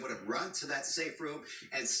to be able to run to that safe room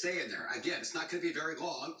and stay in there. Again, it's not going to be very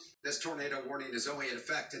long. This tornado warning is only in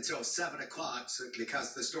effect until 7 o'clock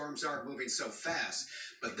because the storms are moving so fast.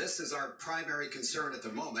 But this is our primary concern at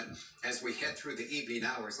the moment as we head through the evening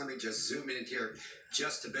hours. Let me just zoom in here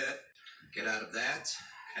just a bit, get out of that.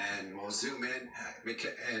 And we'll zoom in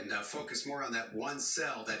and focus more on that one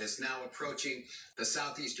cell that is now approaching the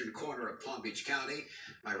southeastern corner of Palm Beach County.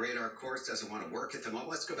 My radar, of course, doesn't want to work at the moment.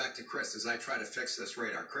 Let's go back to Chris as I try to fix this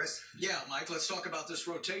radar. Chris? Yeah, Mike, let's talk about this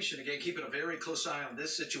rotation. Again, keeping a very close eye on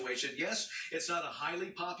this situation. Yes, it's not a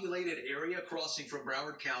highly populated area crossing from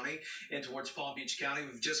Broward County and towards Palm Beach County.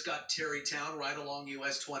 We've just got Terrytown right along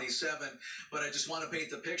US 27. But I just want to paint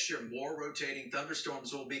the picture. More rotating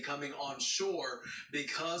thunderstorms will be coming on shore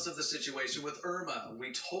because because of the situation with Irma.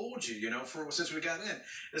 We told you, since we got in,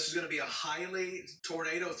 this is going to be a high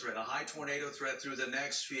tornado threat through the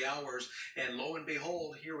next few hours. And lo and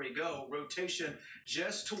behold, here we go. Rotation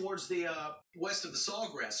just towards the west of the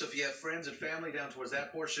Sawgrass. So if you have friends and family down towards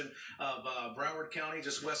that portion of Broward County,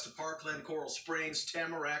 just west of Parkland, Coral Springs,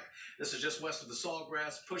 Tamarack, this is just west of the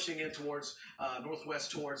Sawgrass, pushing in towards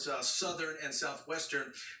northwest towards southern and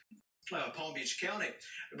southwestern Palm Beach County.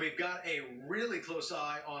 We've got a really close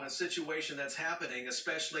eye on a situation that's happening,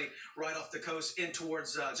 especially right off the coast in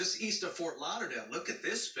towards just east of Fort Lauderdale. Look at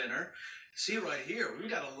this spinner. See right here,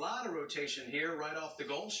 we've got a lot of rotation here right off the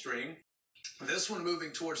Gulf Stream. This one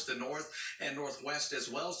moving towards the north and northwest as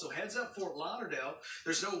well. So heads up Fort Lauderdale.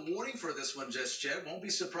 There's no warning for this one just yet. Won't be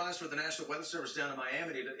surprised for the National Weather Service down in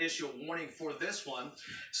Miami to issue a warning for this one.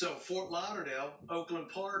 So Fort Lauderdale, Oakland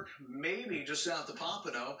Park, maybe just south of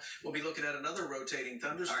Pompano, we'll be looking at another rotating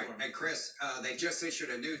thunderstorm. All right, and Chris, they just issued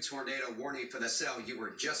a new tornado warning for the cell you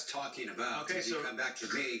were just talking about. Okay, if you come back to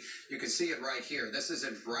me, you can see it right here. This is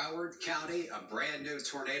in Broward County, a brand new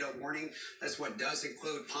tornado warning. This one does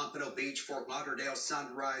include Pompano Beach, Fort Lauderdale,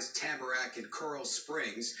 Sunrise, Tamarack, and Coral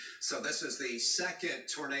Springs. So this is the second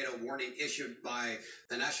tornado warning issued by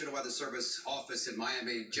the National Weather Service office in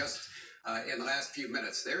Miami just in the last few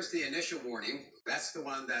minutes. There's the initial warning. That's the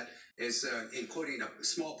one that is including a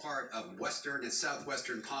small part of western and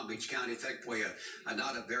southwestern Palm Beach County. Thankfully,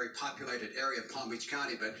 not a very populated area of Palm Beach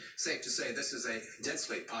County, but safe to say this is a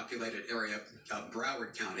densely populated area of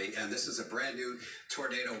Broward County, and this is a brand new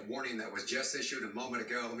tornado warning that was just issued a moment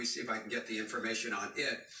ago. Let me see if I can get the information on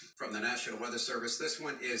it from the National Weather Service. This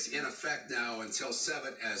one is in effect now until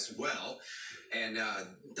 7 as well. And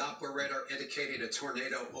Doppler radar indicating a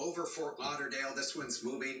tornado over Fort Lauderdale. This one's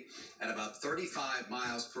moving at about 35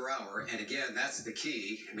 miles per hour. And again, that's the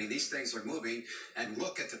key. I mean, these things are moving. And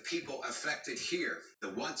look at the people affected here.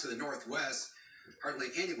 The one to the northwest, hardly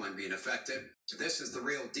anyone being affected. This is the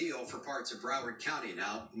real deal for parts of Broward County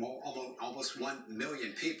now. Almost 1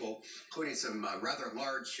 million people, including some rather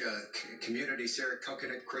large communities here at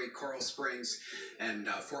Coconut Creek, Coral Springs, and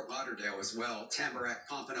Fort Lauderdale as well, Tamarack,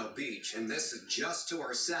 Pompano Beach. And this is just to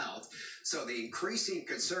our south. So the increasing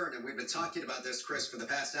concern, and we've been talking about this, Chris, for the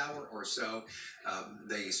past hour or so,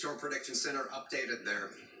 the Storm Prediction Center updated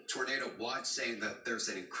their tornado watch saying that there's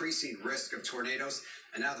an increasing risk of tornadoes,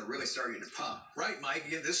 and now they're really starting to pop. Right, Mike.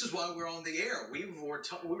 Again, this is why we're on the air. We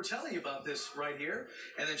were telling you about this right here,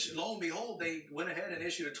 and then lo and behold, they went ahead and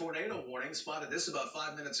issued a tornado warning. Spotted this about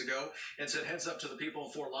 5 minutes ago and said heads up to the people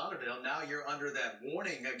in Fort Lauderdale. Now you're under that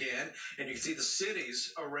warning again, and you can see the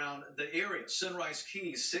cities around the area. Sunrise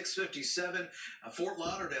Keys 657, Fort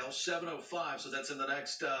Lauderdale 705. So that's in the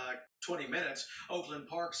next 20 minutes. Oakland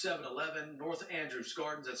Park 711, North Andrews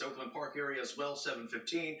Gardens, that's Oakland Park area as well,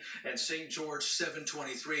 715, and St. George 723.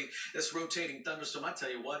 This rotating thunderstorm, I tell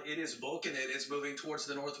you what, it is bulking it. It's moving towards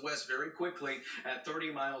the northwest very quickly at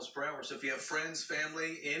 30 miles per hour. So if you have friends,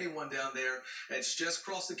 family, anyone down there, it's just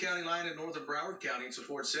across the county line in northern Broward County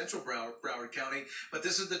towards central Broward County. But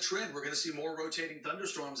this is the trend. We're going to see more rotating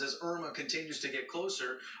thunderstorms as Irma continues to get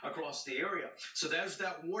closer across the area. So there's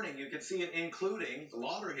that warning. You can see it including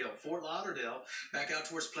Lauderhill, Fort Lauderdale, back out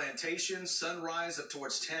towards Plantation, Sunrise, up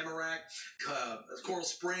towards Tamarack, Coral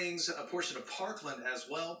Springs, a portion of Parkland as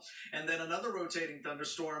well, and then another rotating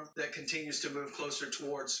thunderstorm that continues to move closer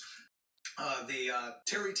towards the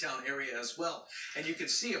Terrytown area as well. And you can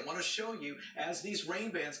see, I want to show you, as these rain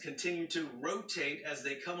bands continue to rotate as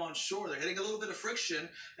they come on shore, they're hitting a little bit of friction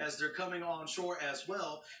as they're coming on shore as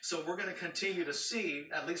well. So we're going to continue to see,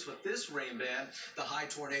 at least with this rain band, the high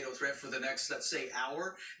tornado threat for the next, let's say,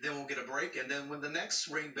 hour. Then we'll get a break. And then when the next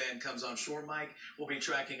rain band comes on shore, Mike, we'll be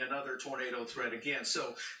tracking another tornado threat again.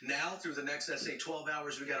 So now through the next, let's say, 12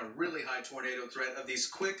 hours, we got a really high tornado threat of these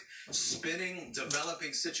quick spinning,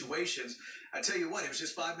 developing situations. I tell you what, it was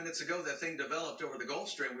just 5 minutes ago that thing developed over the Gulf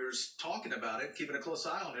Stream. We were talking about it, keeping a close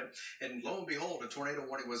eye on it, and lo and behold, a tornado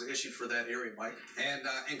warning was issued for that area, Mike. And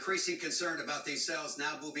increasing concern about these cells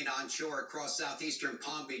now moving onshore across southeastern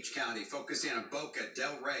Palm Beach County, focusing on Boca,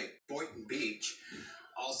 Delray, Boynton Beach,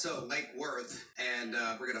 also Lake Worth, and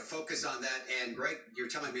we're going to focus on that. And Greg, you're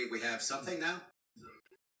telling me we have something now?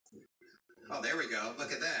 Oh, there we go.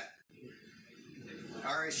 Look at that.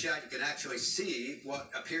 RA shot, you can actually see what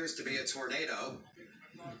appears to be a tornado.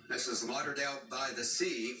 This is Lauderdale by the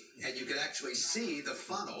sea, and you can actually see the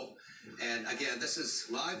funnel. And again, this is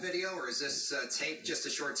live video, or is this taped just a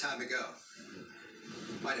short time ago?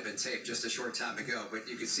 Might have been taped just a short time ago, but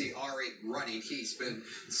you can see Ari running. He's been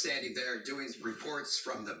standing there doing reports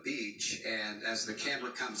from the beach, and as the camera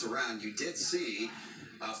comes around, you did see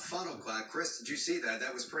funnel cloud. Chris, did you see that?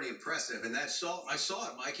 That was pretty impressive. And that's I saw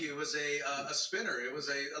it, Mikey. It was a spinner. It was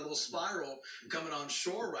a little spiral coming on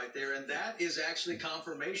shore right there, and that is actually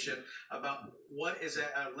confirmation about what is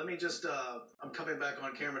that. Let me just. I'm coming back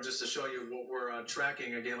on camera just to show you what we're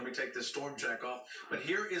tracking again. Let me take this storm track off. But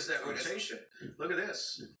here is that rotation. Look at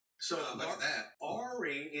this. So look at that.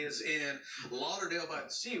 Ari is in Lauderdale by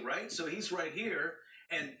the Sea, right? So he's right here.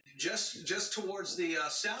 And just towards the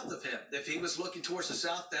south of him. If he was looking towards the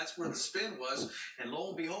south, that's where the spin was. And lo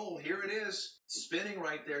and behold, here it is, spinning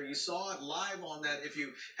right there. You saw it live on that. If you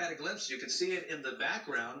had a glimpse, you could see it in the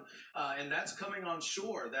background. And that's coming on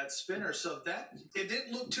shore, that spinner. So that, it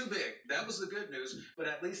didn't look too big. That was the good news. But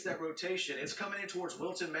at least that rotation, it's coming in towards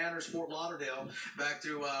Wilton Manors, Fort Lauderdale, back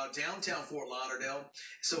through downtown Fort Lauderdale.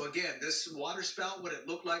 So again, this water spout, what it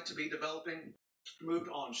looked like to be developing, moved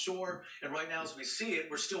on shore, and right now as we see it,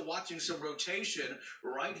 we're still watching some rotation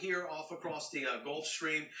right here off across the Gulf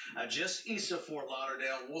Stream, just east of Fort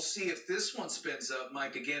Lauderdale. We'll see if this one spins up,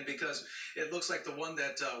 Mike, again, because it looks like the one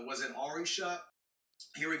that was in Ari's shot.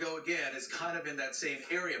 Here we go again. It's kind of in that same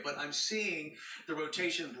area, but I'm seeing the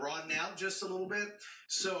rotation broaden out just a little bit.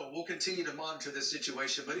 So we'll continue to monitor this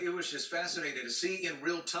situation, but it was just fascinating to see in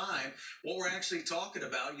real time what we're actually talking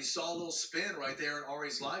about. You saw a little spin right there in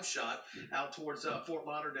Ari's live shot out towards Fort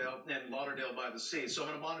Lauderdale and Lauderdale by the Sea. So I'm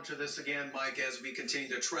going to monitor this again, Mike, as we continue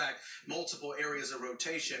to track multiple areas of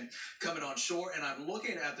rotation coming on shore. And I'm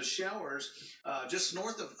looking at the showers just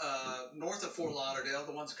north of Fort Lauderdale,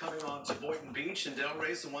 the ones coming on to Boynton Beach and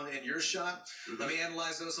Delray's, the one in your shot. Let me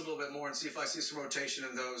analyze those a little bit more and see if I see some rotation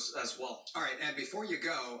in those as well. All right, and before you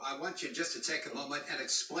go, I want you just to take a moment and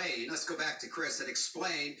explain, let's go back to Chris, and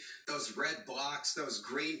explain those red blocks, those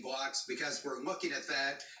green blocks, because we're looking at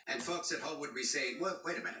that, and folks at home would be saying, well,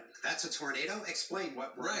 wait a minute, that's a tornado? Explain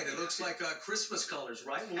what we're Right, it looks like Christmas colors,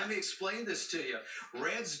 right? Well, let me explain this to you.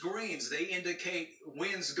 Reds, greens, they indicate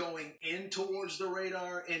winds going in towards the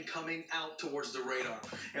radar and coming out towards the radar.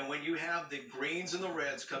 And when you have the greens and the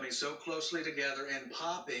reds coming so closely together and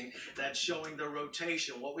popping, that's showing the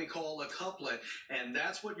rotation, what we call a couplet. And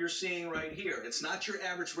that's what you're seeing right here. It's not your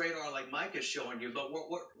average radar like Mike is showing you, but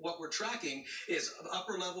what we're tracking is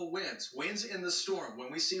upper level winds, winds in the storm. When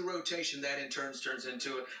we see rotation, that in turn turns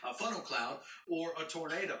into a funnel cloud or a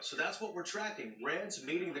tornado. So that's what we're tracking. Reds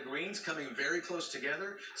meeting the greens, coming very close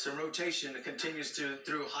together. Some rotation that continues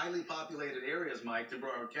through highly populated areas, Mike, through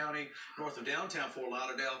Broward County, north of downtown Fort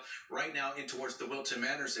Lauderdale, right now in towards the Wilton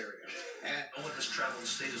Manors area. And no one has traveled the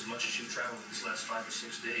state as much as you've traveled these last 5 or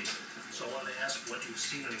 6 days. So I wanted to ask what you've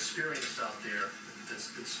seen and experienced out there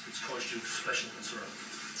that's caused you special concern.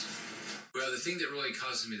 Well, the thing that really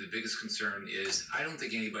causes me the biggest concern is I don't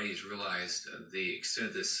think anybody's realized the extent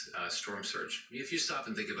of this storm surge. I mean, if you stop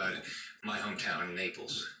and think about it, my hometown,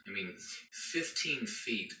 Naples, I mean, 15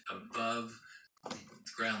 feet above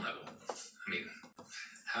ground level. I mean,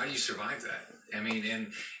 how do you survive that? I mean,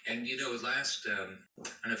 and you know, last, I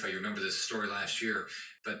don't know if I remember this story last year,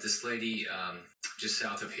 but this lady just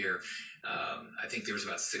south of here, I think there was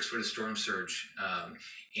about 6 foot of storm surge,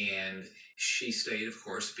 and she stayed, of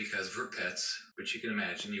course, because of her pets, which you can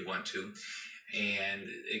imagine you want to, and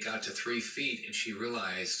it got to 3 feet, and she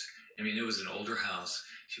realized, I mean, it was an older house.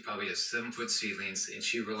 She probably has 7 foot ceilings, and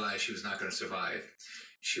she realized she was not going to survive.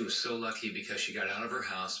 She was so lucky because she got out of her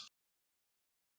house,